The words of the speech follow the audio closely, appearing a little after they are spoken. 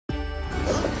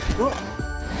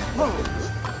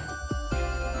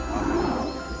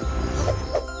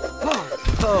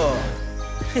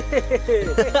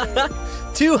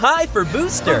Too high for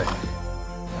Booster.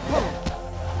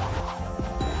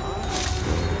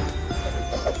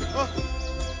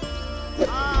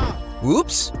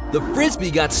 Oops, the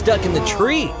frisbee got stuck in the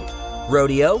tree.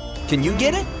 Rodeo, can you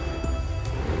get it?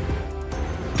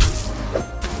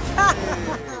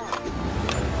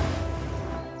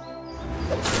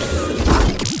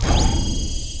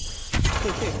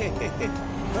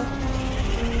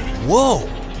 Whoa,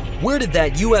 where did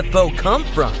that UFO come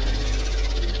from?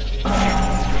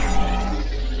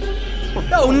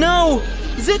 Oh no!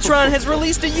 Zitron has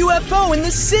released a UFO in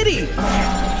the city!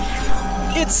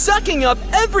 It's sucking up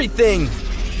everything!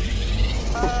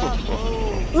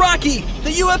 Rocky,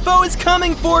 the UFO is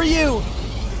coming for you!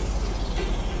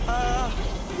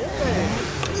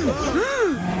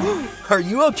 Are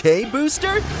you okay,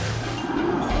 Booster?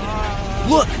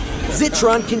 Look,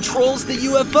 Zitron controls the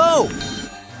UFO!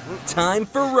 Time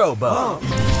for Robo.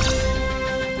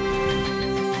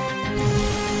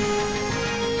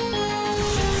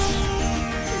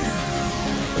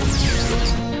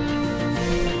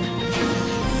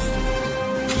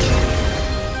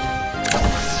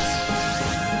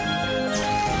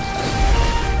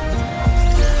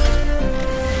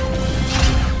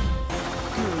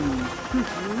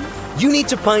 You need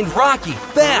to find Rocky,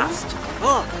 fast!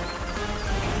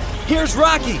 Here's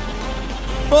Rocky!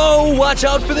 Oh, watch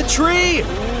out for the tree!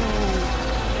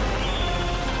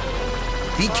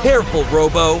 Be careful,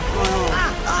 Robo.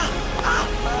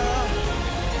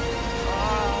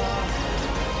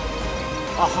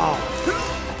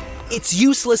 It's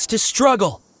useless to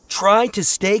struggle. Try to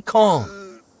stay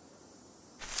calm.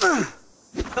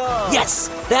 Yes,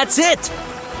 that's it!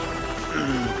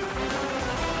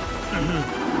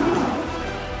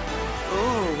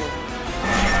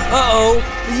 Uh-oh,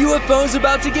 the UFO's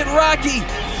about to get Rocky!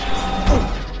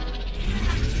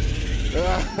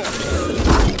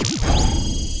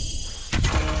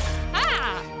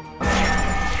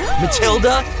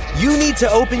 Matilda, you need to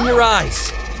open your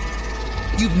eyes.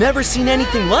 You've never seen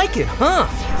anything like it, huh?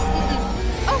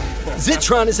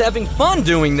 Zitron is having fun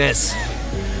doing this.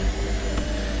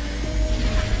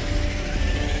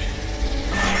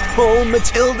 Oh,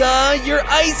 Matilda, your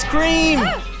ice cream!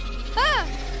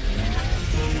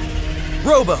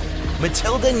 Robo,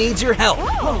 Matilda needs your help.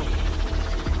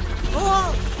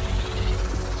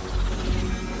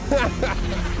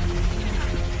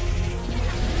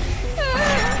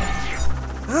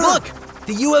 Look,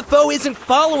 the UFO isn't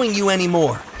following you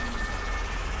anymore.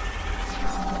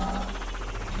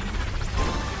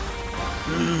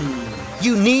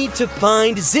 You need to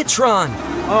find Zitron.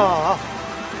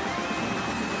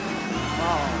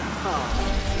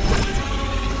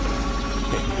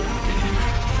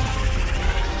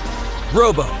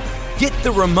 Robo, get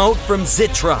the remote from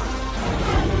Zitron.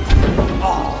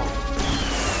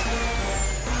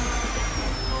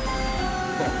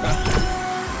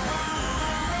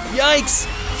 Yikes!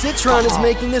 Zitron is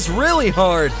making this really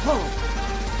hard.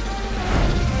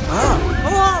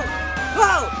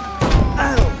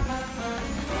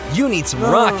 You need some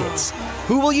rockets.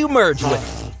 Who will you merge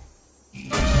with?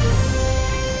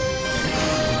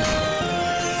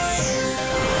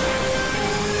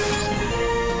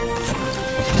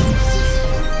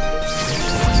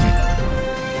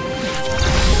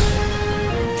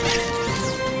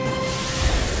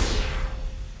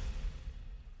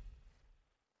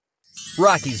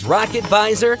 Rocky's rocket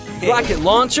visor, rocket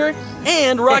launcher,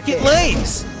 and rocket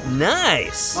legs.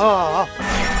 Nice.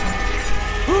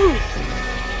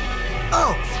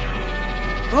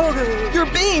 You're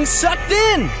being sucked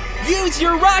in. Use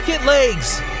your rocket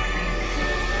legs.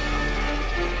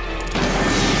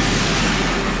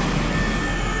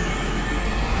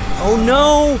 Oh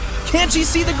no! Can't you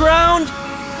see the ground?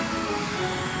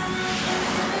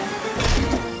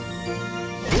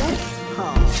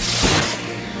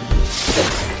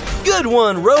 Good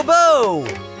one, Robo!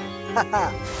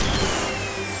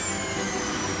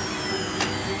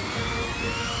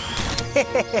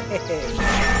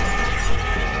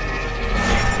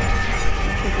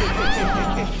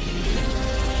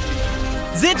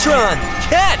 Zitron,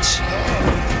 catch!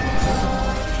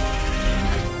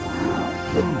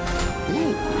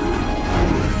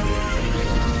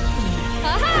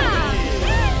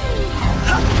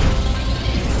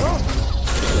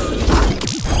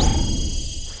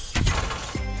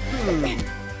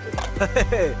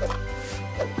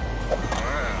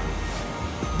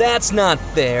 That's not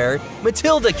fair.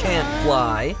 Matilda can't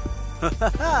fly.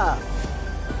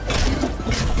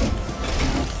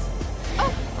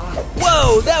 Whoa!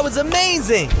 Whoa, that was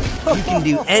amazing! You can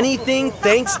do anything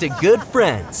thanks to good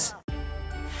friends.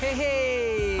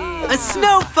 A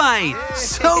snow fight!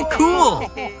 So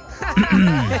cool!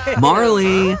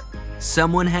 Marley,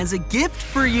 someone has a gift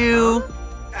for you.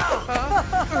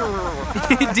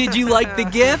 Did you like the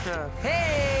gift?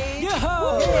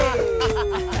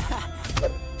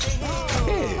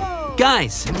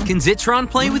 Guys, can Zitron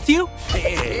play with you?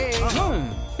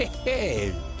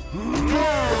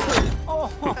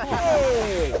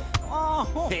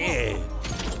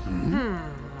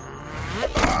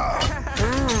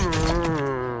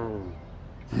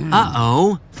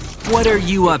 Uh-oh. What are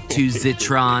you up to,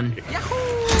 Zitron?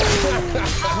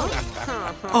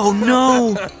 Oh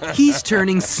no! He's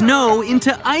turning snow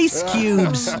into ice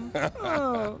cubes!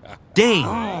 Dane,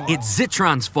 it's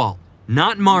Zitron's fault,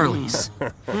 not Marley's.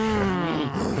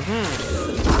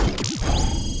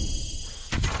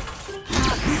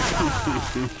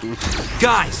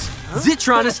 Guys,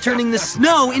 Zitron is turning the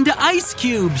snow into ice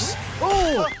cubes!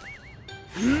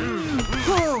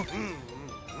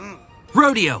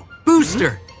 Rodeo,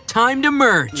 Booster, time to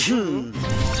merge!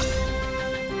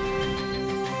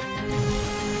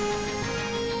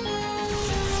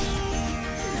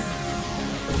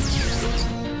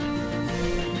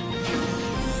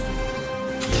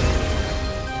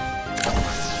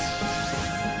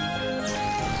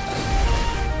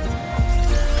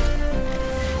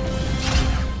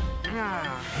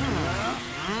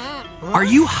 Are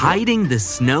you hiding the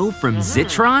snow from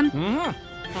Zitron?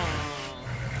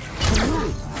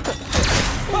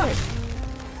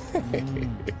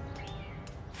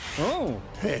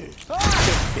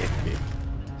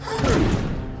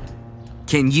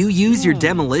 Can you use your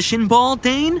demolition ball,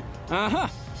 Dane?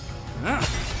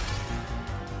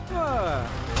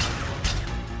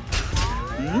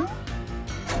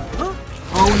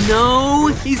 Oh no!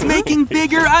 He's making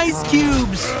bigger ice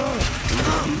cubes!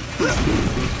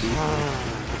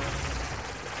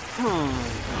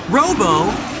 Robo,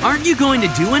 aren't you going to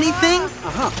do anything?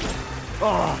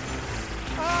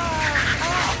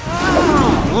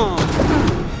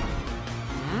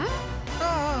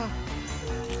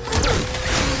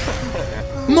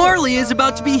 Marley is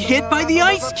about to be hit by the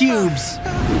ice cubes!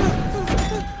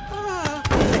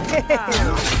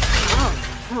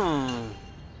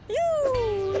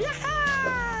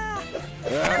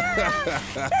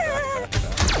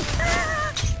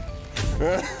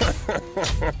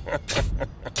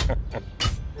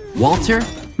 Walter,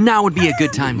 now would be a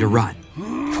good time to run.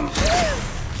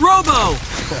 Robo!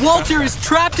 Walter is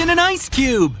trapped in an ice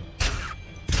cube!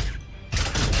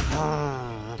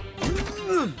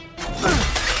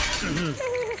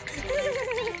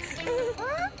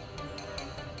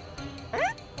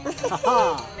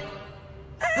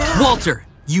 Walter,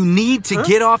 you need to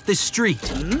get off the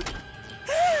street.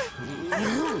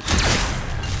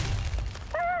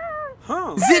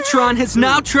 Zitron has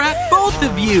now trapped both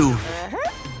of you!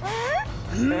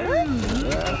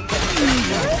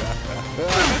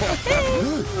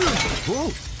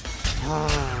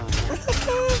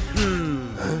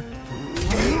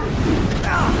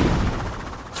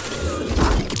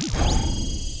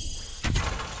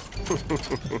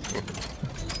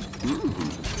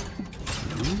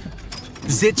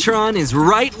 Zitron is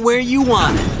right where you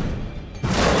want it.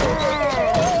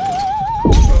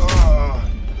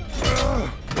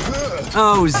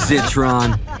 Oh,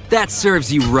 Zitron, that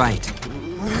serves you right.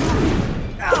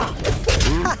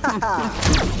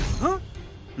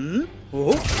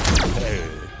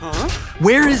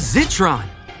 Where is Zitron?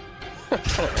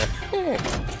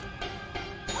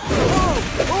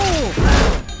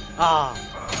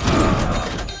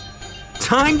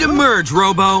 Time to merge,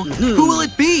 Robo. Who will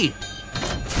it be?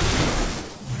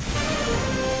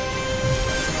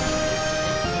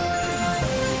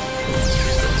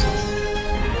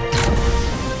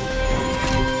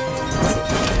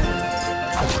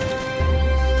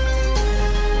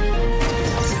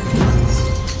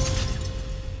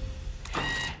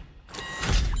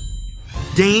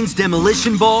 Dane's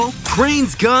demolition ball,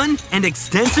 Crane's gun, and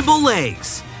extensible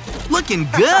legs. Looking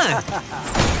good.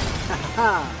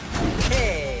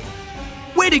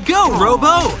 Way to go,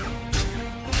 Robo!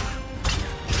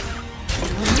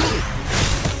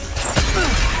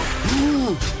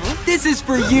 This is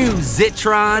for you,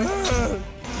 Zitron.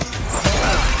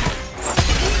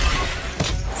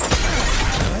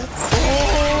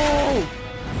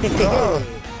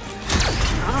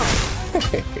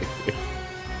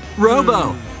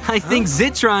 Robo, I think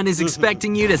Zitron is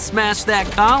expecting you to smash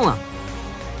that column.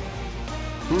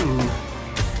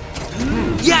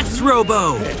 Yes,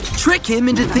 Robo! Trick him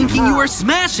into thinking you are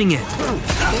smashing it.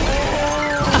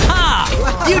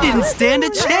 Aha! You didn't stand a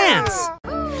chance!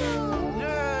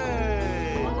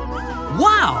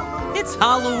 Wow, it's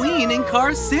Halloween in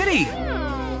Car City.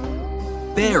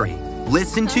 Barry,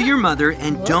 listen to your mother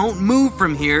and don't move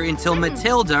from here until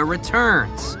Matilda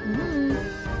returns.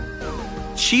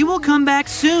 She will come back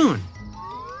soon.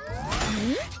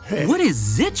 What is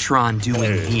Zitron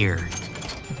doing here?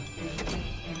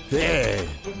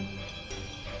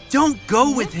 Don't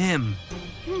go with him.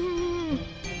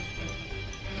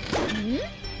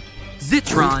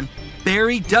 Zitron,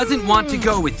 Barry doesn't want to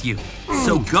go with you,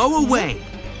 so go away.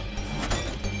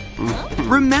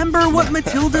 Remember what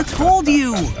Matilda told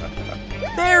you.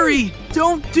 Barry,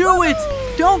 don't do it.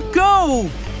 Don't go.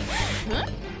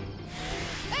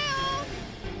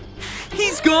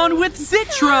 He's gone with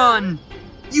Zitron.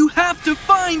 You have to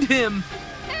find him.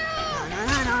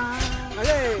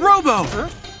 Robo,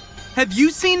 have you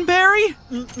seen Barry?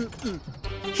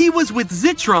 He was with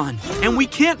Zitron, and we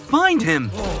can't find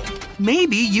him.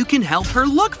 Maybe you can help her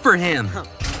look for him.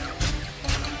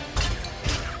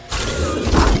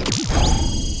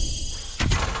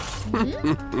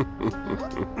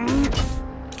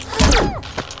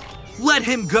 Let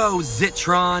him go,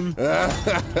 Zitron.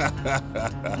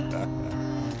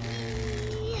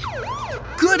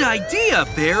 Good idea,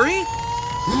 Barry.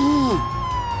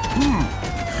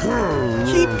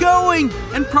 Keep going,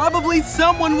 and probably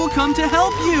someone will come to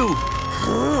help you.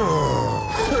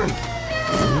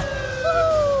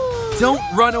 Don't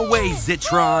run away,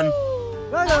 Zitron.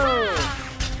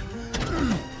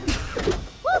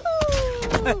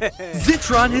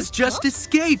 Zitron has just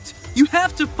escaped. You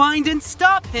have to find and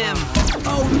stop him.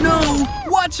 Oh no,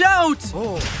 watch out.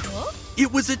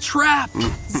 It was a trap.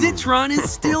 Zitron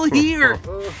is still here.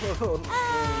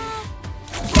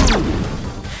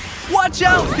 Watch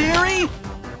out, Barry.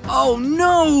 Oh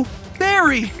no,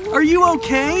 Barry, are you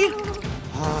okay?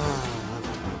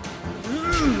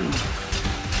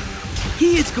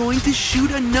 He is going to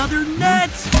shoot another net.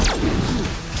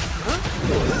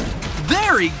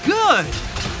 Very good.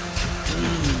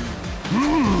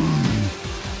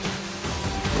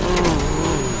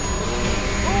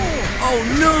 Oh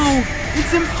no,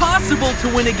 it's impossible to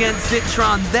win against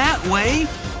Zitron that way.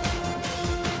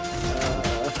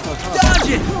 Dodge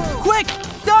it! Quick,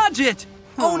 dodge it!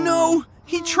 Oh no,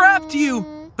 he trapped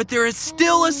you. But there is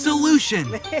still a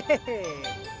solution.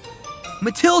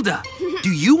 Matilda,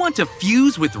 do you want to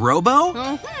fuse with Robo?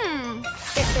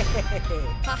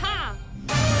 Haha.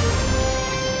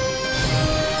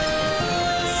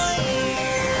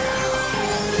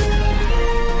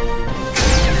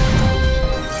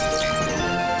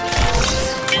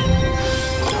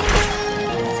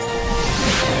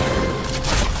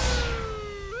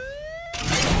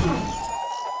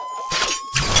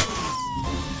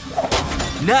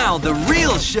 Now the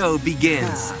real show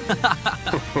begins.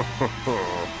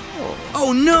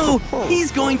 Oh no,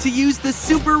 he's going to use the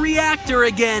super reactor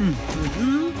again.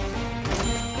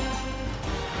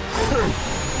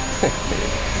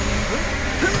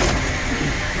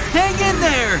 Hang in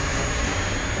there.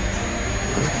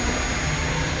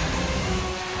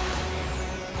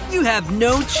 You have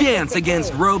no chance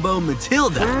against Robo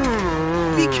Matilda.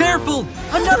 Be careful,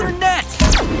 another net.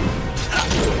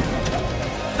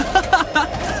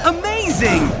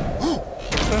 Amazing!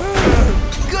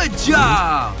 Good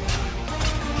job!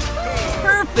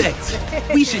 Perfect!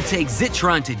 We should take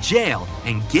Zitron to jail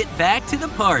and get back to the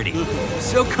party.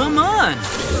 So come on!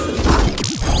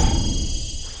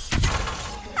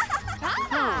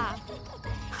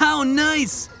 How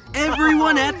nice!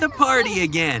 Everyone at the party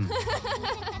again.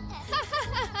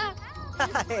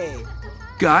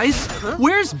 Guys,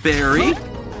 where's Barry?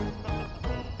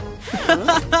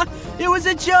 It was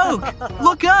a joke!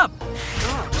 Look up!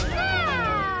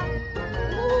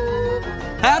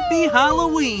 Happy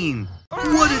Halloween!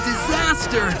 What a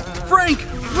disaster! Frank!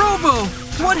 Robo!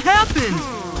 What happened?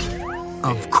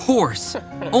 Of course!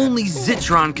 Only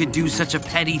Zitron could do such a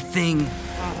petty thing.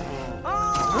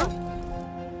 Oh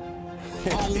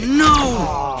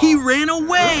no! He ran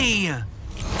away!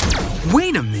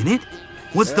 Wait a minute!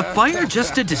 Was the fire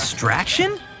just a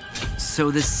distraction? So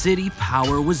the city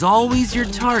power was always your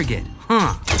target,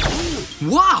 huh?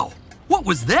 Wow! What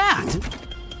was that?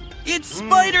 It's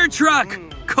Spider Truck!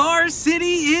 Car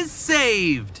City is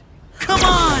saved! Come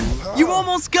on! You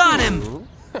almost got him!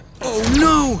 Oh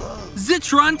no!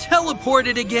 Zitron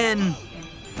teleported again!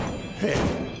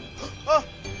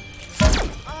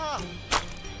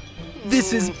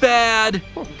 This is bad!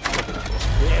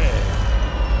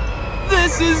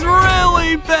 This is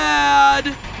really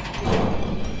bad!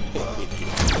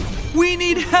 We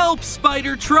need help,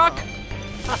 Spider Truck!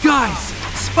 Guys,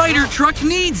 Spider Truck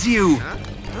needs you!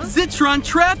 Zitron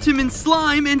trapped him in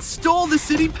slime and stole the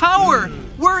city power!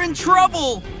 We're in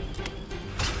trouble!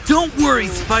 Don't worry,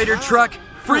 Spider Truck.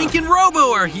 Frank and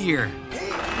Robo are here.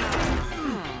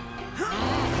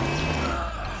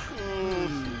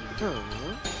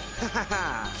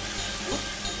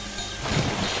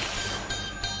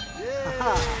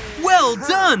 Well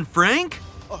done, Frank.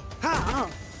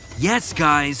 Yes,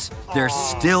 guys, there's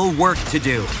still work to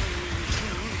do.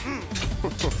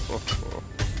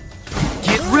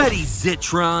 Get ready,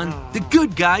 Zitron. The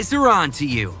good guys are on to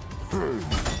you.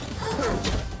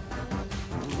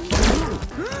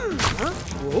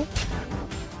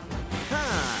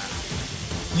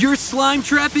 Your slime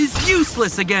trap is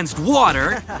useless against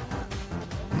water.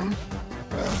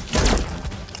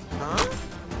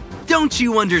 Don't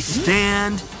you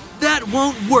understand? That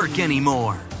won't work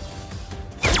anymore.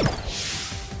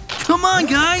 Come on,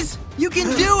 guys! You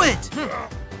can do it!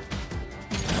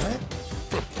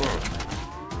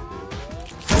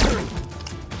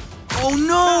 Oh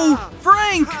no!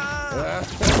 Frank!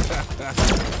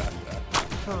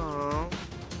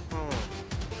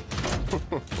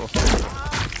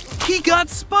 He got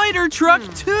Spider Truck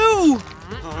too!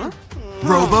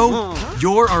 Robo,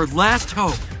 you're our last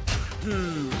hope.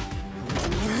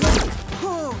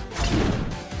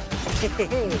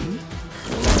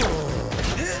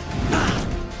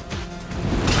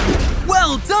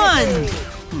 Well done!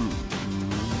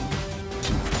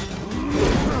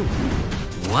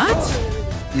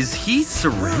 What? Is he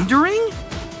surrendering?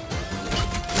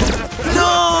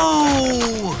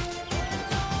 No!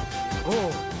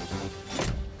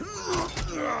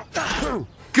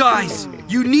 Guys,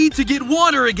 you need to get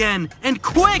water again, and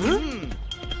quick!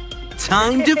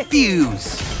 Time to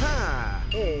fuse.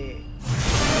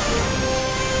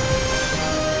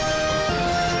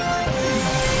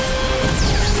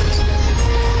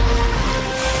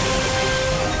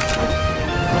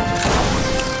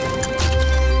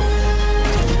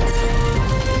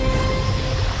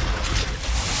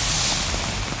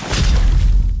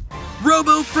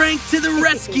 Robo Frank to the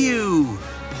rescue!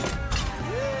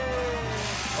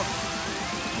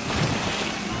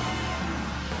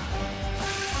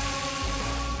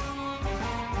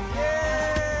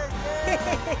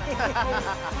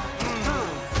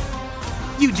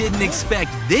 You didn't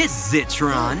expect this,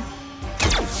 Zitron.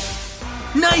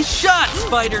 Nice shot,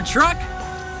 Spider Truck!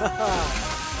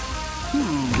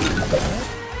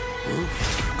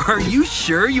 Are you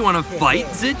sure you want to fight,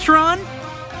 Zitron?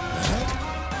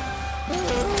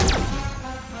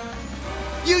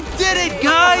 You did it,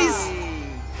 guys!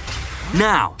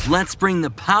 Now, let's bring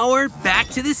the power back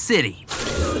to the city.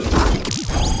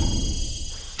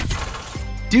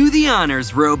 Do the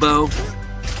honors, Robo.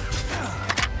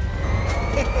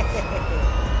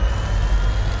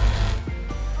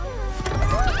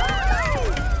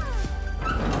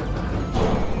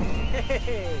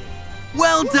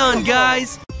 Well done,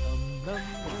 guys!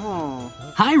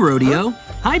 Hi, Rodeo.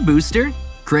 Hi, Booster.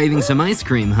 Craving some ice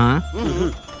cream, huh?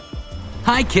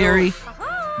 Hi, Carrie.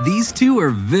 These two are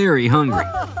very hungry.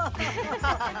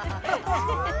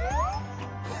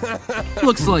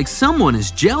 Looks like someone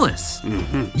is jealous.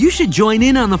 You should join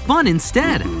in on the fun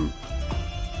instead.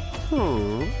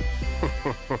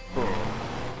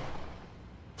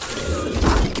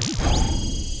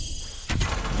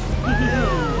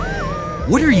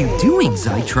 What are you doing,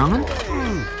 Zitron?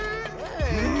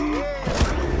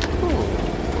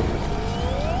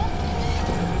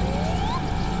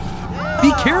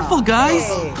 Be careful, guys!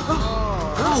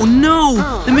 Oh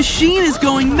no! The machine is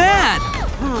going mad!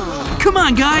 Come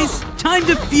on, guys! Time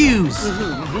to fuse!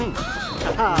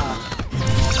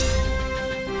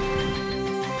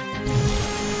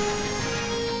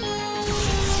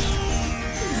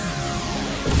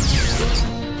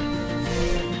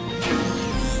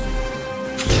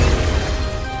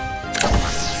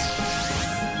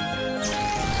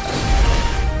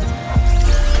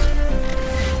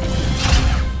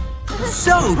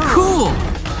 So cool!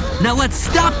 Now let's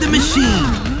stop the machine!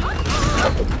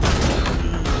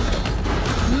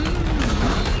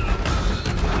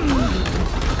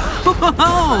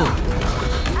 Whoa!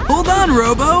 Hold on,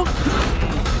 Robo!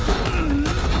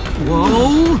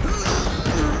 Whoa!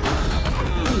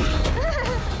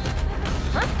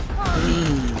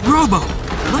 Robo,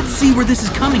 let's see where this is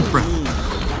coming from.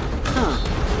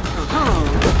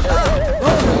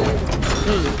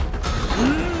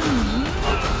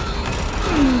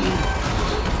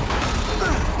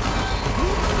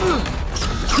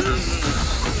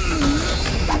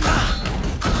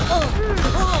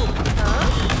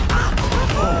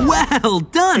 Well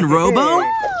done, Robo!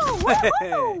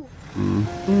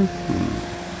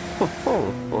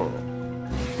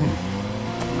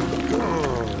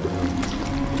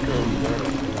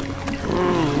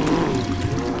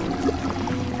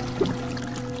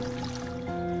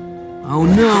 Oh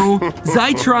no,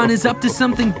 Zitron is up to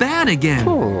something bad again.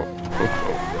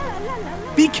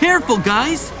 Be careful,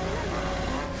 guys.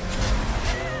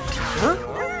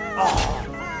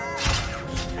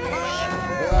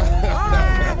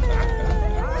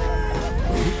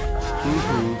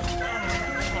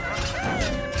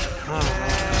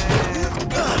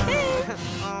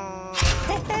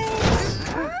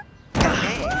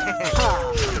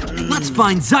 Let's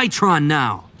find Zitron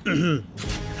now.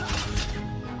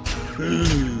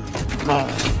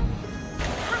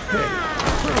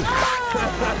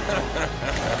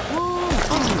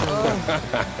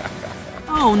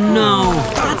 Oh no,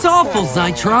 that's awful,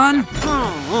 Zitron.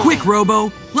 Quick,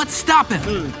 Robo, let's stop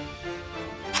him.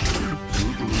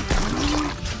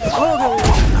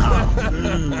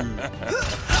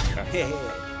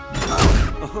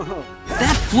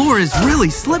 That floor is really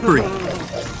slippery.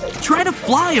 Try to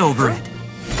fly over it.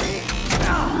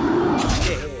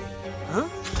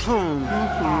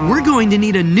 We're going to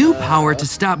need a new power to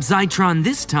stop Zitron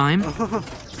this time.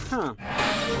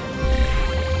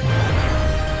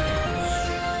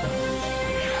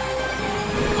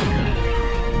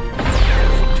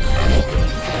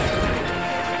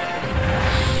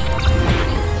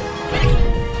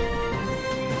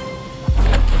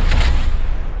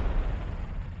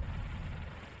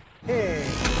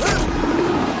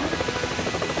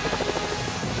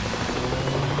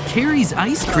 Carries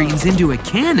ice creams into a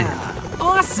cannon.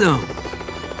 Awesome!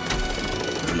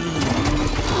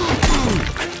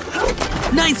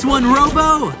 Nice one,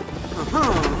 Robo!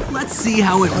 Let's see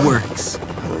how it works.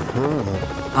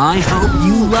 I hope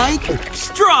you like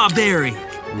strawberry!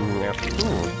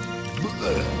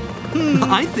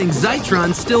 I think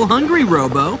Zitron's still hungry,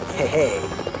 Robo.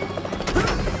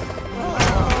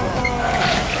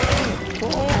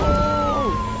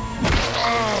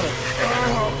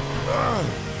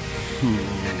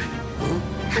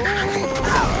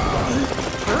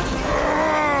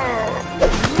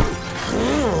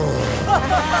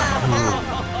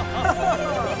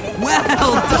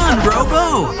 Well done,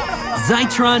 Robo!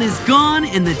 Zitron is gone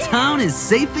and the town is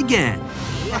safe again.